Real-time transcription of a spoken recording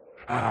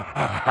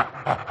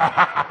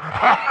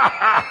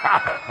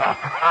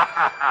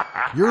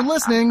You're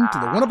listening to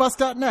the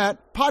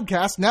oneofus.net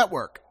podcast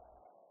network.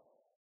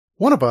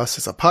 One of Us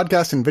is a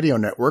podcast and video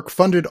network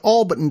funded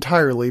all but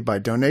entirely by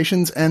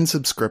donations and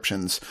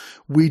subscriptions.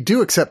 We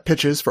do accept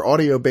pitches for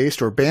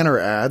audio-based or banner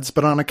ads,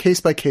 but on a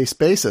case-by-case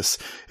basis.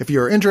 If you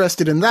are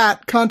interested in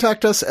that,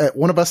 contact us at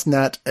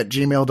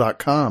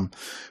oneofusnet@gmail.com.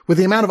 With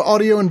the amount of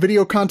audio and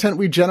video content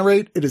we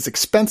generate, it is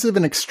expensive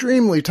and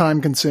extremely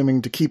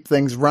time-consuming to keep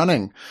things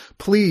running.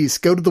 Please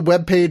go to the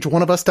webpage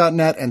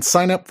oneofus.net and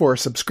sign up for a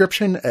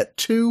subscription at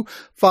 $2,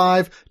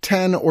 $5,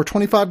 $10, or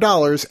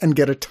 $25 and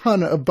get a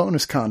ton of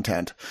bonus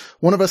content.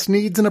 One of Us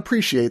needs and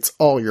appreciates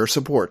all your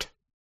support.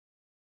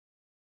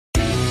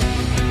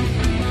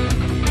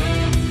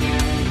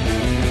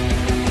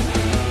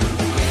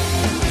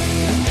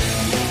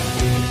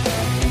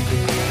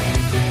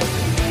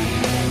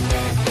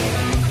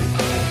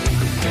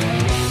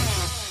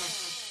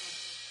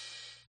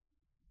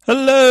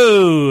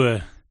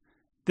 Hello!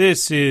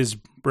 This is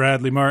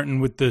Bradley Martin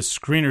with the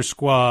Screener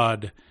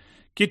Squad.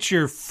 Get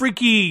your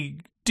freaky,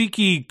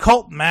 deaky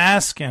cult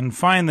mask and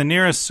find the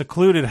nearest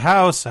secluded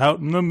house out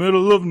in the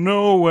middle of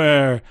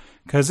nowhere,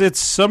 'cause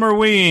it's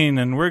Summerween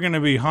and we're going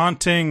to be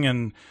haunting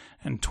and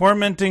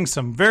tormenting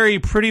some very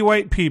pretty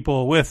white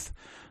people with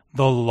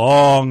The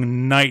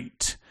Long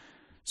Night.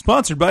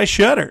 Sponsored by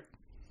Shudder.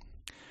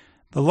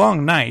 The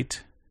Long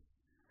Night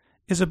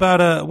is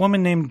about a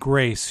woman named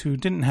Grace who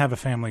didn't have a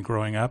family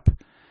growing up,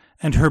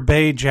 and her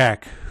bae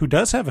Jack, who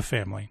does have a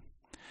family.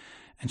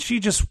 And she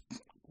just,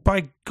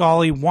 by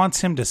golly,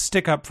 wants him to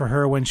stick up for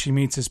her when she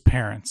meets his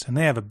parents, and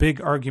they have a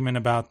big argument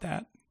about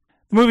that.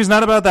 The movie's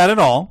not about that at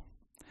all.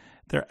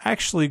 They're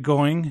actually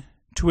going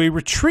to a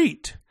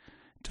retreat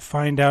to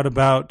find out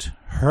about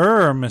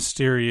her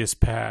mysterious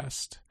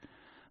past.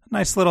 A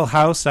nice little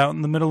house out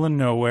in the middle of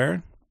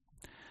nowhere.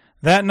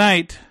 That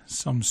night,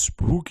 some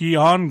spooky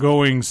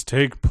ongoings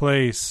take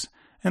place,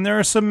 and there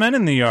are some men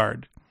in the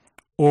yard.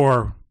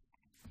 Or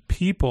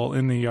people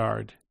in the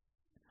yard.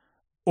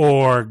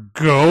 Or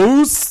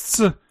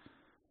ghosts?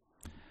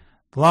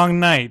 Long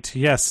Night,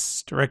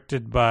 yes,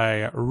 directed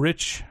by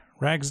Rich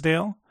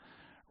Ragsdale,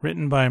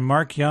 written by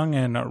Mark Young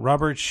and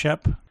Robert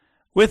Shep.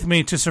 With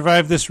me to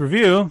survive this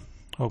review,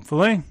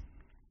 hopefully,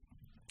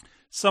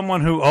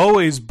 someone who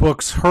always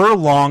books her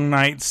long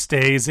night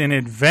stays in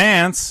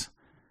advance.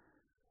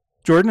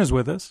 Jordan is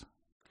with us.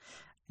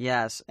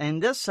 Yes,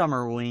 and this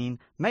Summerween,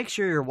 make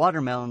sure your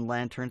watermelon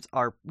lanterns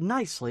are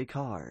nicely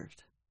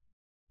carved.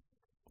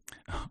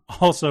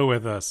 Also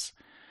with us,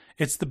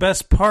 it's the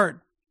best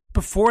part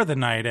before the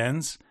night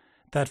ends,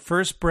 that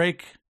first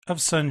break of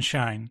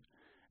sunshine.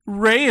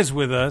 Ray is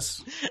with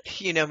us.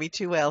 You know me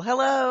too well.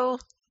 Hello.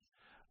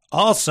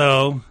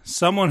 Also,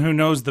 someone who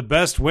knows the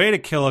best way to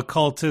kill a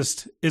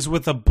cultist is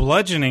with a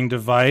bludgeoning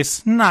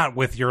device, not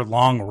with your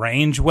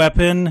long-range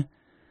weapon.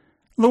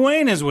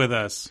 Luane is with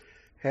us.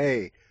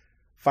 Hey,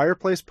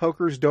 fireplace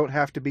pokers don't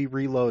have to be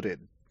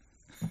reloaded.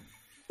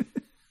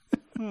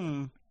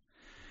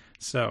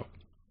 So,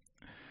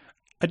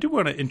 I do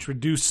want to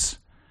introduce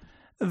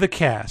the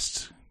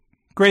cast.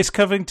 Grace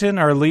Covington,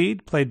 our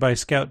lead, played by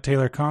Scout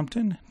Taylor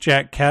Compton.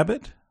 Jack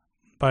Cabot,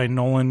 by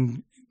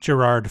Nolan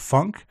Gerard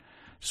Funk.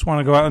 Just want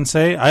to go out and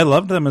say, I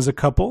loved them as a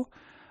couple.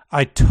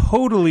 I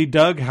totally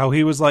dug how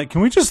he was like, can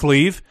we just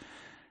leave?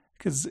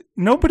 Because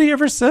nobody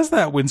ever says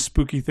that when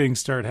spooky things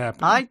start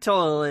happening. I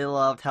totally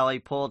loved how he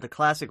pulled the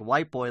classic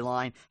white boy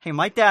line, hey,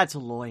 my dad's a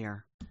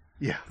lawyer.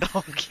 Yeah.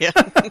 Oh, yeah.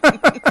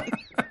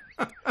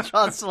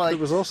 Just like,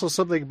 There was also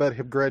something about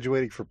him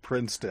graduating from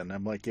Princeton.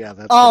 I'm like, yeah,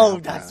 that's... oh,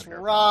 that's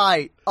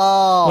right.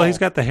 Oh. Well, he's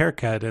got the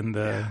haircut and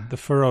the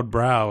furrowed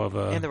brow of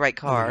a... In the right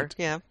car.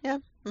 Yeah, yeah.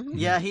 Mm-hmm.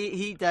 Yeah,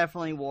 he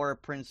definitely wore a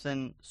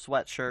Princeton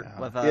sweatshirt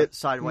with a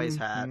sideways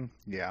hat.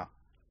 Yeah.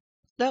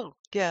 No,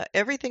 yeah,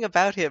 everything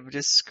about him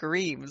just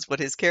screams what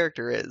his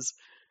character is.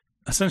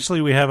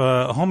 Essentially, we have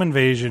a home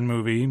invasion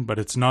movie, but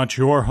it's not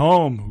your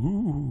home.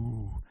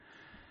 Ooh.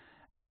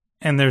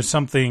 And there's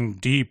something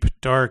deep,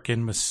 dark,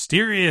 and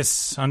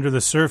mysterious under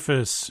the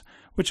surface,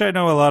 which I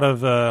know a lot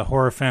of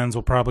horror fans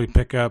will probably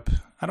pick up.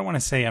 I don't want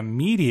to say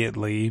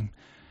immediately,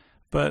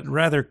 but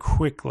rather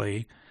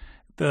quickly.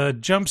 The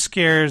jump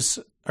scares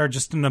are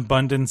just an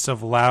abundance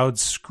of loud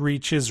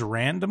screeches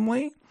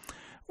randomly,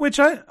 which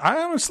I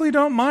honestly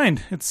don't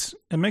mind. It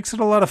makes it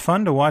a lot of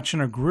fun to watch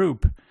in a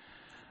group.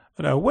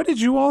 But what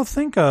did you all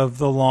think of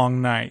The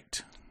Long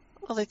Night?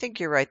 Well, I think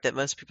you're right that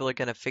most people are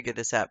going to figure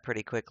this out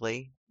pretty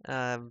quickly.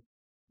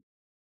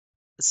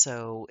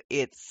 So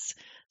it's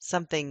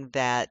something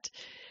that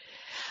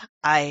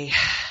I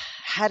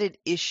had an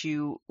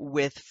issue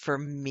with for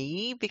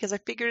me because I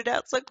figured it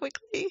out so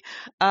quickly.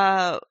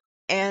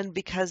 And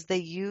because they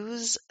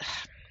use,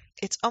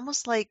 it's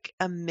almost like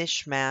a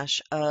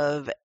mishmash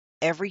of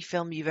every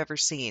film you've ever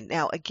seen.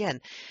 Now, again,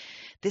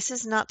 this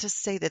is not to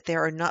say that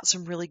there are not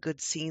some really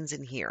good scenes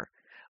in here,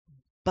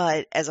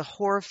 but as a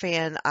horror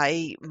fan,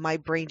 my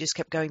brain just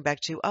kept going back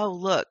to, oh,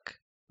 look,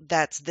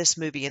 that's this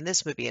movie and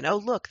this movie, and oh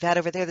look, that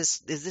over there,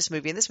 this is this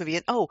movie and this movie,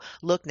 and oh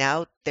look,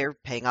 now they're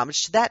paying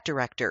homage to that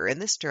director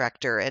and this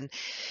director, and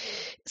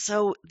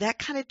so that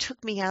kind of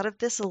took me out of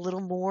this a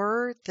little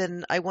more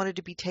than I wanted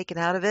to be taken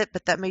out of it,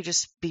 but that may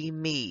just be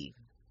me.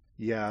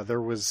 Yeah,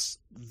 there's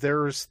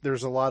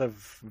a lot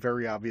of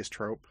very obvious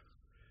trope,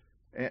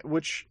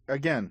 which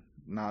again,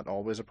 not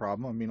always a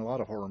problem. I mean, a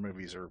lot of horror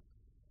movies are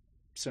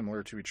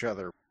similar to each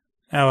other.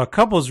 Now, A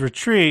Couple's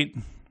Retreat,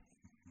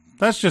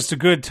 that's just a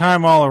good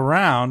time all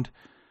around.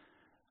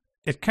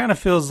 It kind of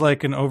feels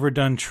like an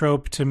overdone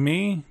trope to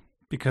me,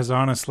 because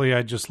honestly,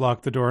 I'd just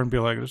lock the door and be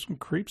like, there's some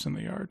creeps in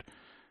the yard.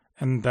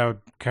 And that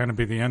would kind of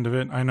be the end of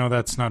it. I know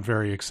that's not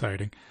very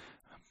exciting.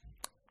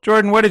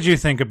 Jordan, what did you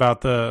think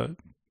about the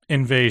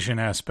invasion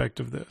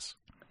aspect of this?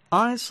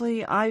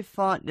 Honestly, I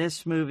thought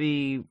this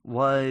movie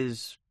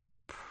was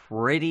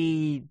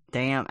pretty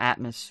damn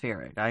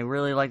atmospheric. I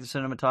really liked the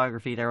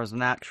cinematography. There was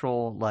an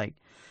actual,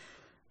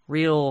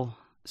 real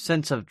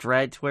sense of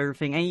dread to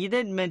everything. And you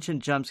didn't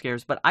mention jump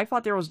scares, but I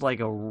thought there was,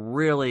 a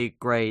really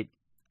great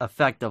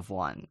effective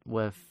one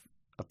with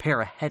a pair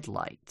of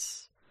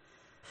headlights.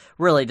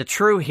 Really, the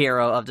true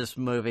hero of this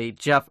movie,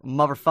 Jeff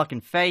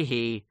motherfucking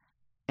Fahey,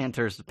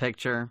 enters the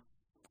picture,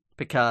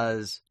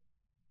 because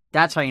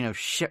that's how you know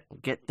shit will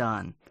get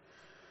done.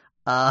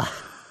 I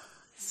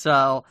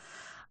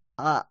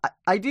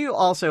do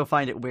also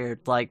find it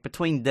weird,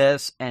 between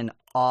this and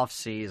Off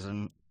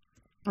Season,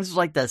 this is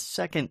the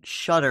second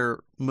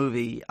Shudder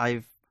movie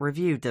I've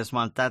reviewed this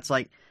month that's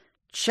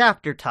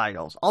chapter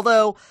titles.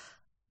 Although,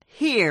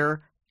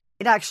 here,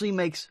 it actually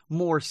makes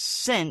more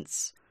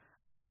sense,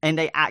 and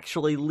they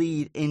actually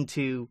lead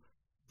into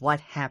what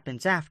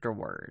happens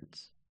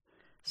afterwards.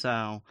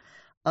 So,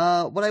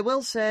 what I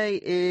will say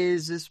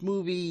is this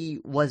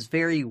movie was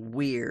very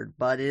weird,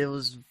 but it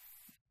was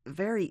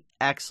very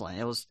excellent.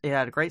 It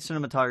had a great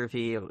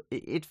cinematography.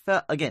 It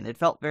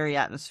felt very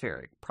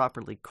atmospheric,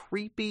 properly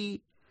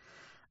creepy.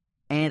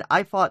 And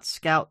I thought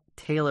Scout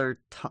Taylor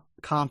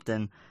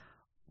Compton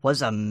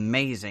was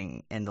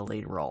amazing in the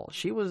lead role.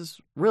 She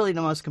was really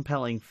the most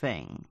compelling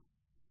thing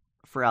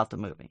throughout the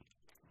movie.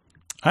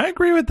 I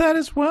agree with that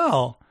as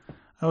well.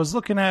 I was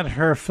looking at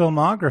her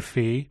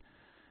filmography,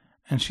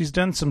 and she's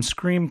done some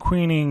scream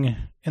queening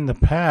in the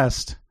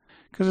past,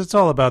 because it's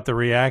all about the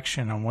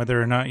reaction on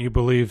whether or not you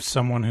believe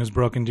someone who's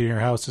broken into your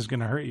house is going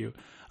to hurt you.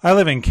 I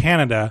live in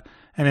Canada,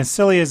 and as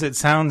silly as it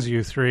sounds,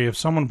 you three, if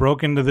someone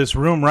broke into this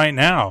room right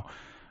now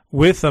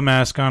with a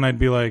mask on, I'd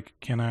be like,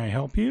 can I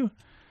help you?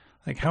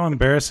 How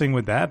embarrassing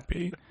would that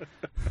be?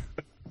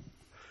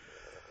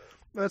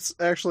 That's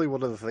actually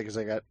one of the things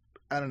I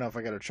don't know if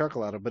I got a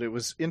chuckle out of, but it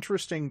was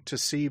interesting to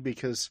see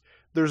because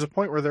there's a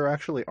point where they're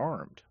actually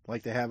armed.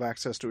 They have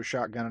access to a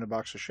shotgun and a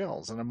box of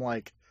shells. And I'm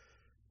like,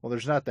 well,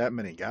 there's not that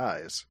many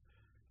guys.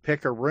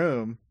 Pick a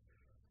room,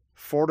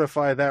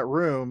 fortify that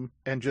room,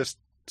 and just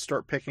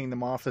start picking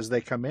them off as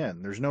they come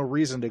in. There's no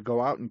reason to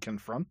go out and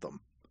confront them.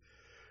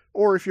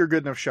 Or if you're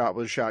good enough shot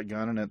with a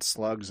shotgun and it's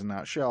slugs and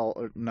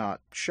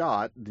not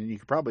shot, then you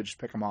could probably just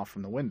pick them off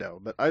from the window.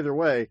 But either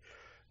way,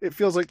 it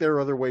feels like there are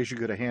other ways you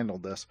could have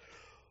handled this.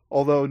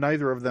 Although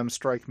neither of them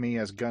strike me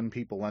as gun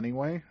people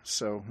anyway,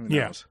 so who knows?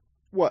 Yeah.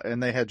 What?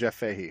 And they had Jeff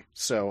Fahey.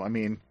 So, I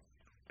mean,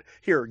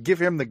 here,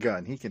 give him the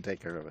gun. He can take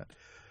care of it.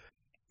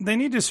 They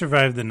need to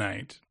survive the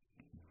night.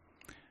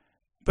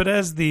 But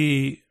as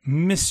the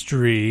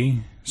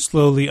mystery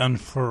slowly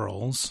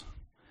unfurls,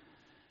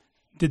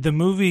 did the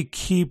movie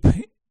keep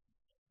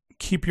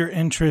your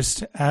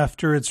interest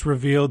after it's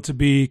revealed to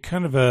be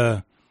kind of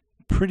a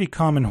pretty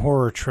common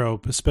horror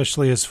trope,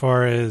 especially as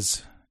far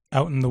as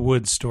out in the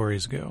woods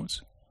stories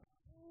goes?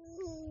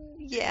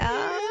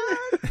 Yeah,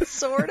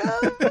 sort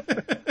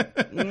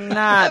of.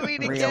 Not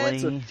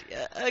really.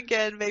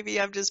 Again,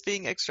 maybe I'm just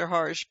being extra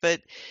harsh,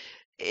 but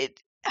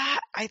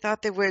I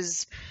thought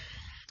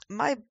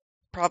my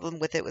problem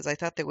with it was I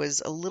thought there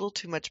was a little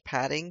too much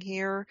padding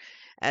here,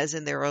 as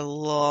in there are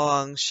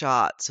long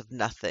shots of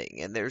nothing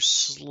and there's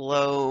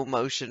slow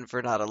motion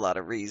for not a lot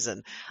of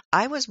reason.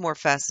 I was more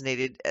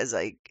fascinated as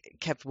I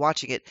kept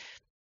watching it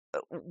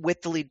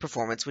with the lead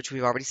performance, which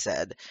we've already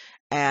said,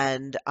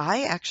 and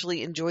I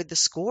actually enjoyed the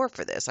score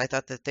for this. I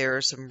thought that there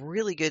are some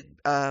really good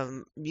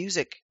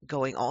music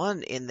going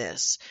on in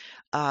this,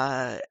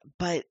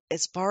 but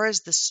as far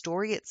as the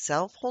story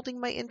itself holding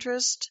my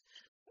interest,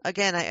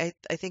 again,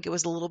 I think it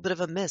was a little bit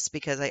of a miss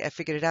because I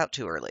figured it out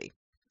too early.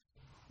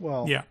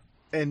 Well, yeah,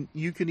 and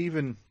you can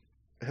even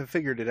have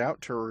figured it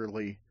out too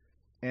early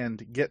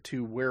and get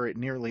to where it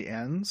nearly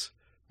ends,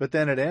 but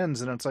then it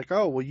ends and it's like,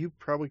 oh, well, you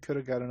probably could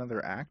have got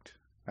another act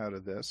out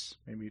of this.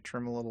 Maybe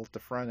trim a little at the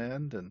front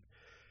end and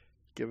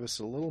give us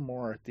a little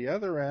more at the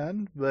other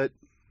end. But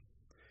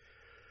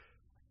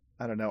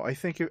I don't know. I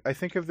think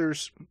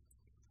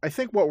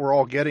what we're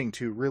all getting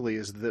to really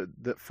is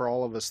that for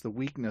all of us, the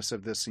weakness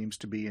of this seems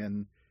to be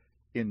in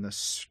the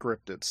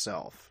script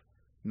itself,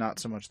 not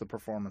so much the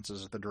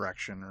performances, the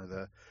direction, or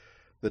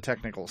the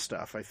technical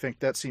stuff. I think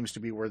that seems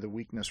to be where the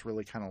weakness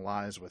really kind of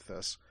lies with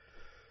this.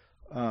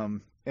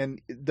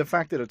 And the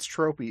fact that it's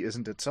tropey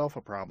isn't itself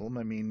a problem.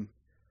 I mean,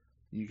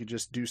 You could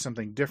just do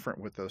something different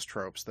with those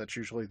tropes. That's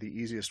usually the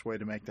easiest way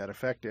to make that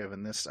effective,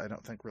 and this I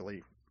don't think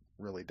really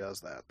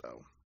does that,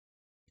 though.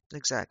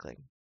 Exactly.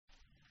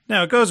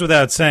 Now, it goes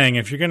without saying,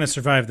 if you're going to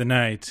survive the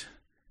night,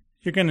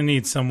 you're going to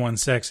need someone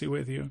sexy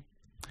with you.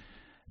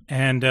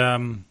 And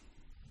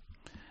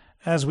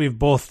as we've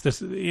both,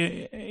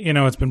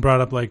 it's been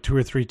brought up like 2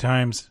 or 3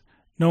 times,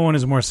 no one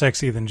is more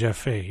sexy than Jeff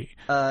Fahey.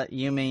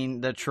 You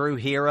mean the true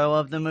hero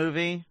of the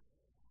movie?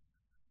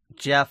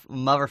 Jeff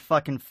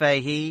motherfucking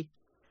Fahey?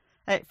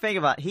 Hey, think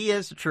about it. He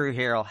is the true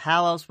hero.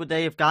 How else would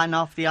they have gotten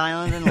off the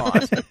island and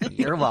lost?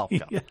 You're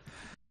welcome.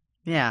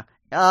 Yeah.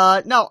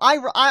 No,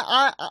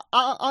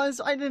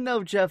 I didn't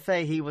know Jeff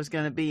Fahey was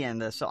going to be in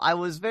this, so I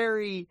was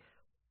very,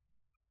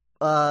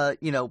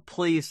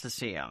 pleased to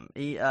see him.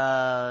 He,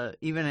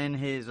 even in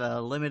his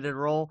limited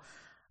role,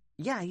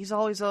 yeah, he's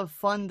always a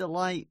fun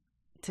delight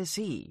to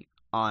see,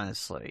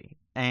 honestly,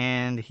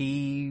 and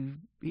he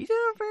did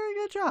a very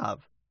good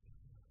job.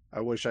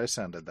 I wish I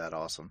sounded that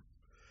awesome.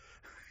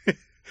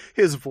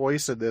 His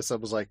voice in this, I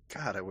was like,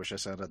 God, I wish I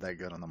sounded that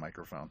good on the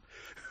microphone.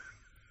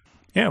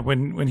 Yeah,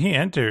 when he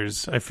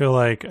enters, I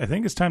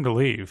think it's time to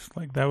leave.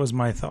 Like, that was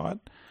my thought.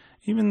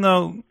 Even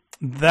though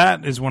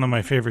that is one of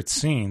my favorite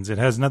scenes. It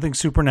has nothing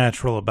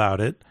supernatural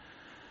about it.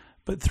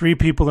 But 3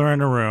 people are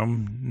in a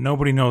room.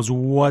 Nobody knows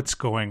what's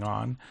going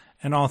on.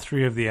 And all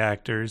 3 of the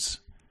actors,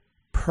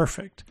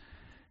 perfect.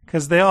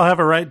 Because they all have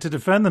a right to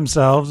defend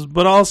themselves,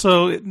 but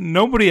also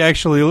nobody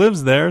actually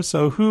lives there.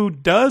 So who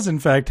does, in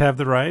fact, have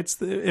the rights?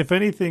 If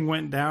anything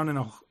went down in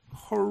a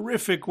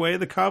horrific way,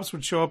 the cops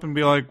would show up and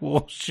be like,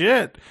 well,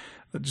 shit,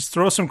 just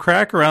throw some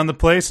crack around the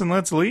place and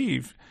let's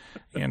leave,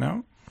 you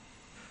know?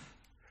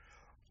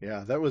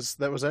 Yeah, that was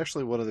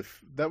actually one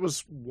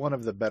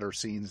of the better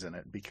scenes in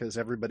it, because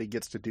everybody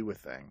gets to do a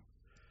thing,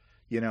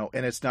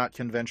 and it's not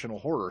conventional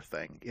horror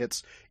thing.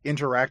 It's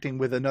interacting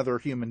with another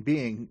human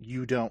being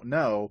you don't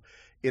know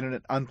in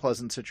an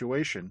unpleasant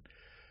situation,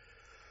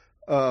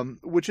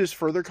 which is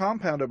further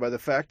compounded by the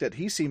fact that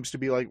he seems to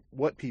be like,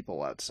 what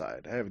people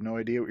outside? I have no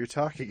idea what you're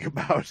talking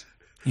about.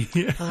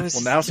 Yeah. Well,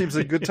 now seems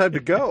a good time to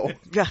go.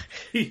 Yeah.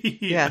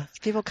 Yeah.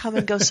 People come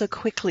and go so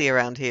quickly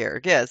around here.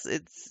 Yes,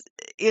 it's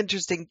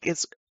interesting.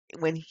 It's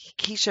when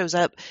he shows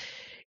up,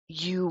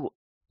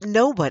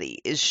 nobody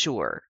is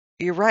sure.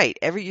 You're right.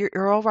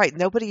 You're all right.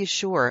 Nobody is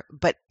sure,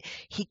 but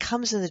he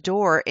comes in the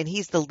door and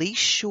he's the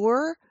least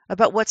sure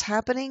about what's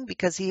happening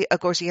because he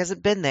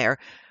hasn't been there,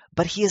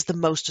 but he is the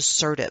most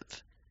assertive.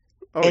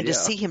 Oh, and yeah. to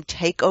see him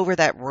take over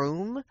that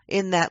room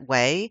in that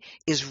way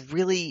is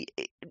really,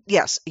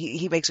 yes,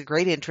 he makes a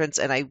great entrance,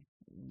 and I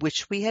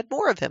wish we had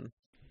more of him.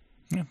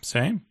 Yeah,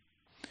 same.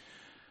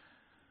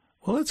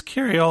 Well, let's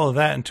carry all of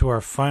that into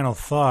our final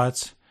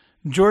thoughts.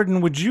 Jordan,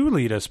 would you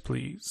lead us,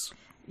 please?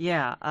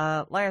 Yeah,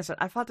 like I said,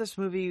 I thought this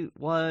movie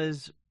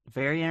was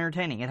very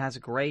entertaining. It has a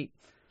great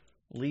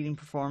leading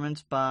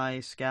performance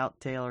by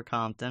Scout Taylor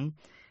Compton,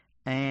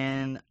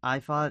 and I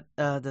thought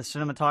the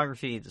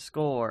cinematography, the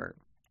score,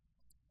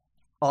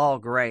 all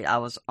great. I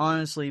was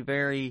honestly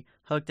very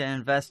hooked and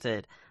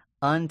invested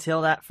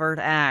until that third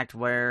act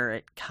where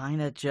it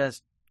kind of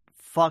just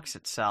fucks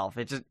itself.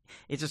 It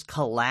just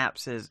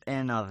collapses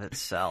in of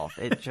itself.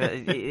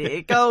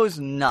 It goes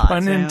nuts.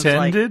 Pun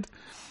intended.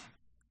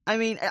 I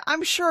mean,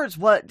 I'm sure it's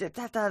what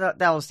that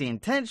was the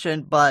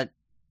intention, but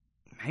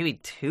maybe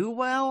too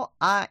well.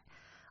 I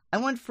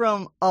went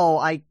from,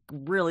 I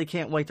really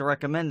can't wait to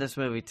recommend this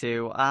movie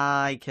to,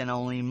 I can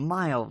only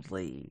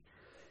mildly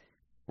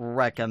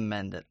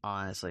recommend it,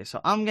 honestly. So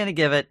I'm going to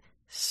give it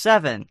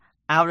 7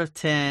 out of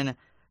 10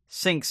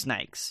 sink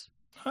snakes.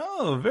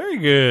 Oh, very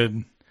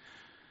good.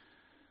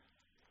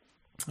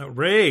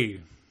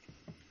 Ray.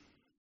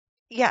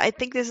 Yeah, I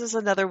think this is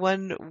another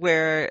one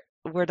where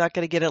we're not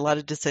going to get a lot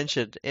of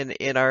dissension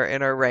in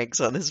our ranks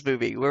on this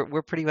movie.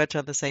 We're pretty much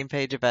on the same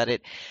page about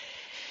it.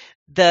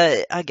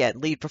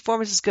 Lead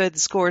performance is good. The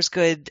score is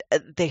good.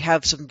 They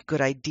have some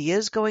good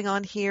ideas going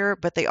on here,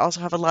 but they also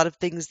have a lot of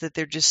things that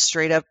they're just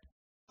straight up,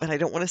 and I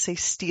don't want to say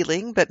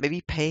stealing, but maybe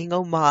paying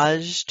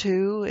homage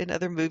to in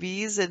other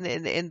movies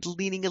and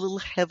leaning a little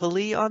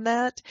heavily on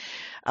that.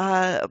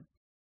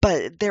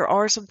 But there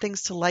are some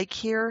things to like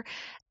here,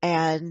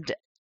 and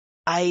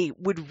I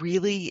would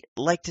really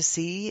like to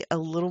see a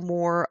little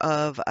more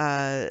of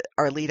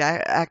our lead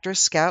actress,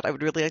 Scout. I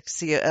would really like to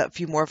see a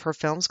few more of her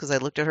films because I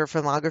looked at her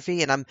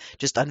filmography and I'm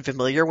just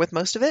unfamiliar with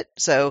most of it.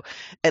 So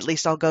at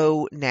least I'll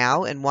go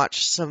now and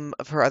watch some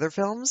of her other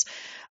films.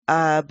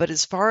 But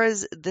as far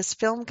as this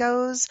film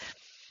goes,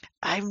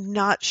 I'm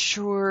not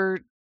sure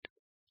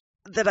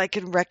that I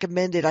can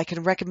recommend it. I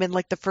can recommend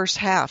like the first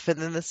half, and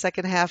then the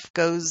second half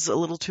goes a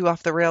little too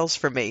off the rails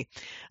for me.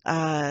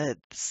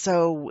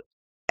 So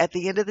at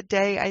the end of the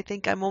day, I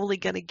think I'm only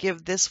going to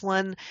give this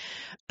one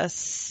a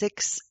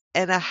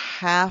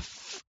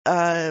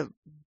 6.5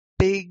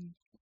 big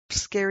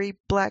scary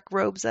black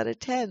robes out of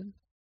 10.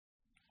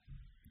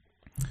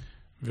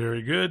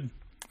 Very good.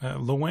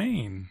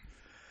 Luane.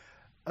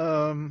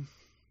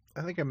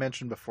 I think I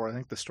mentioned before, I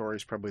think the story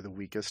is probably the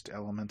weakest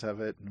element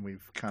of it, and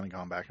we've kind of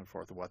gone back and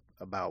forth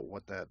about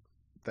what that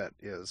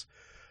is.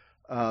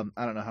 I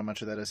don't know how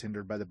much of that is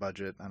hindered by the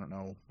budget. I don't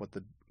know what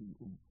the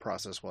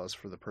process was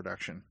for the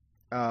production.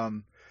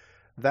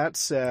 That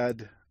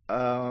said,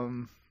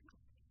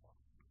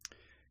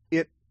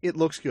 it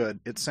looks good.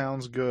 It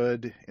sounds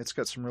good. It's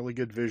got some really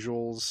good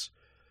visuals.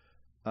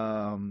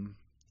 And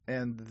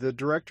the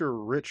director,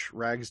 Rich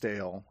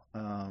Ragsdale,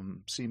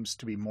 seems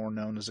to be more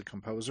known as a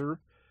composer.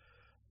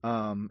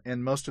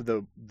 And most of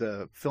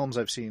the films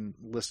I've seen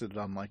listed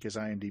on like his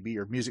IMDb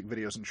are music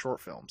videos and short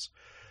films.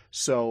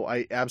 So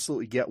I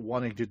absolutely get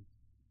wanting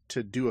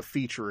to do a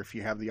feature if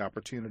you have the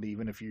opportunity,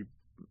 even if you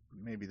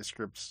maybe the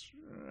script's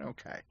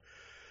okay.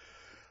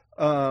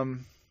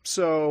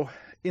 So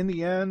in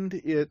the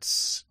end,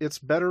 it's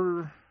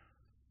better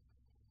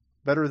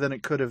than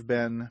it could have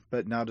been,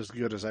 but not as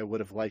good as I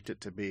would have liked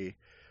it to be,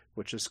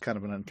 which is kind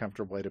of an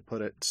uncomfortable way to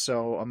put it.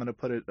 So I'm going to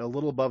put it a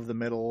little above the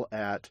middle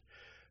at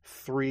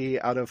 3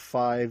 out of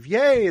 5.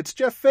 Yay, it's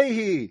Jeff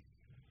Fahey!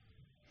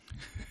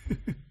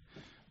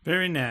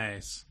 Very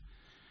nice.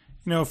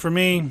 For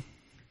me,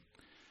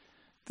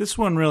 this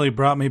one really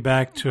brought me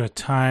back to a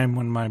time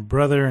when my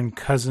brother and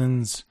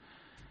cousins,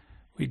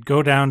 we'd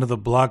go down to the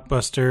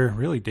Blockbuster,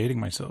 really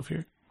dating myself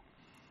here,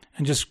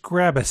 and just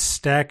grab a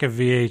stack of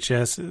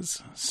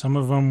VHSs. Some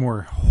of them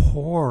were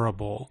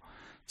horrible.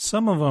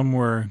 Some of them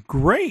were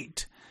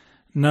great.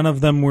 None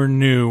of them were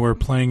new or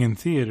playing in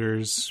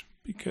theaters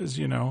because,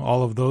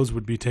 all of those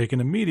would be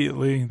taken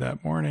immediately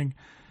that morning.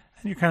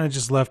 And you're kind of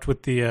just left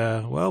with the,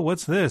 well,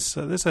 what's this?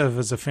 This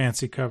has a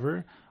fancy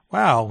cover.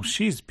 Wow,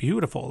 she's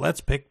beautiful.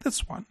 Let's pick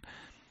this one.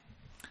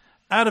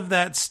 Out of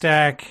that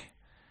stack,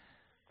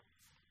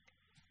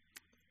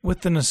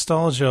 with the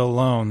nostalgia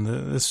alone,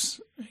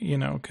 this,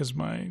 because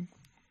my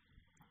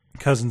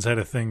cousins had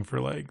a thing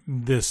for like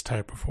this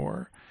type of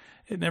horror.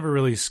 It never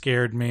really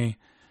scared me.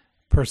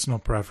 Personal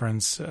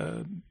preference.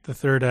 The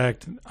third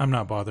act, I'm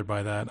not bothered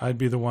by that. I'd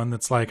be the one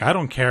that's like, I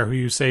don't care who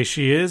you say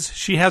she is.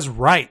 She has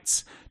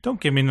rights.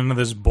 Don't give me none of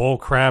this bull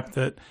crap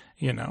that,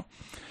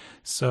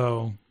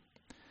 So,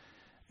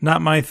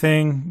 not my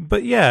thing.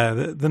 But yeah,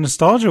 the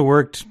nostalgia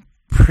worked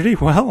pretty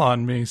well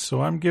on me.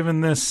 So I'm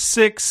giving this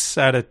 6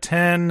 out of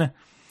 10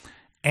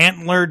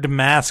 antlered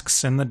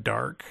masks in the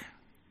dark.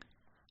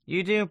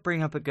 You do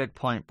bring up a good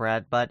point,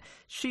 Brad, but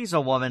she's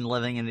a woman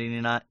living in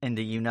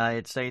the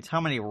United States.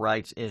 How many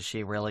rights is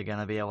she really going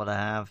to be able to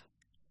have?